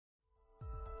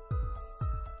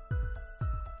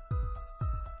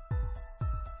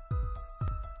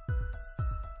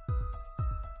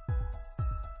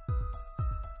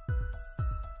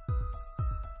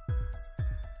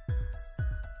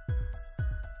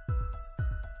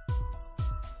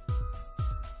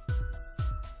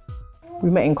We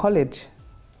met in college.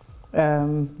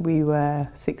 We were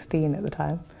 16 at the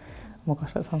time. Oh my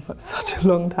gosh, that sounds like such a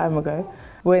long time ago.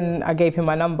 When I gave him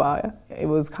my number, it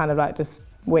was kind of like just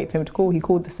wait for him to call. He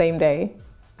called the same day,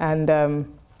 and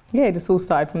yeah, it just all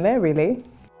started from there, really.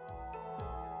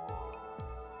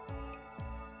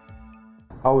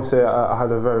 I would say I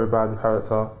had a very bad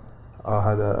character. I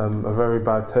had a very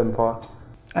bad temper.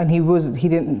 And he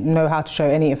didn't know how to show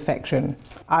any affection.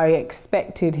 I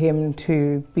expected him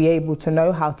to be able to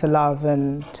know how to love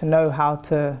and to know how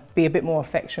to be a bit more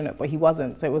affectionate, but he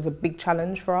wasn't, so it was a big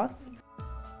challenge for us.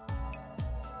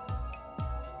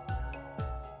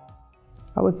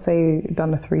 I would say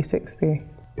done a 360.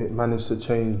 It managed to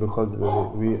change because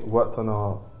we worked on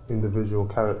our individual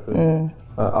characters.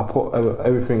 I put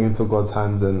everything into God's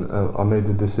hands, and I made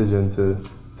the decision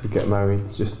to get married,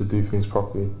 just to do things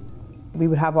properly. We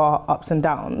would have our ups and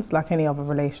downs like any other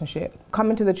relationship.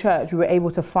 Coming to the church, we were able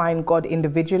to find God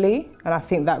individually, and I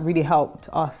think that really helped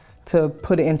us to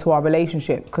put it into our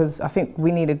relationship, because I think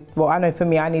we needed, well, I know for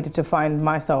me, I needed to find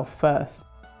myself first.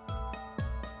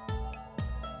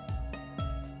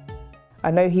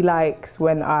 I know he likes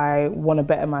when I want to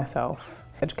better myself,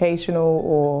 educational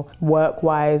or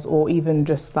work-wise, or even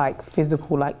just like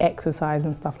physical, like exercise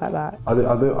and stuff like that. I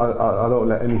don't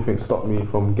let anything stop me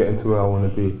from getting to where I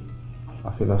want to be. I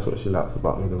think that's what she likes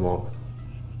about me the most.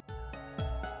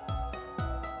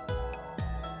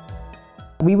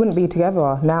 We wouldn't be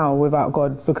together now without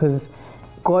God, because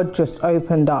God just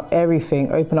opened up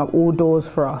everything, opened up all doors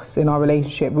for us in our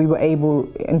relationship. We were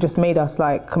able, and just made us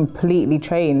like completely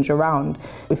change around.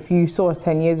 If you saw us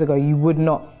 10 years ago, you would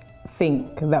not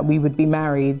think that we would be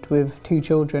married with 2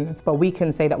 children. But we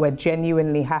can say that we're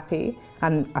genuinely happy,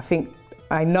 and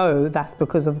I know that's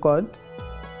because of God.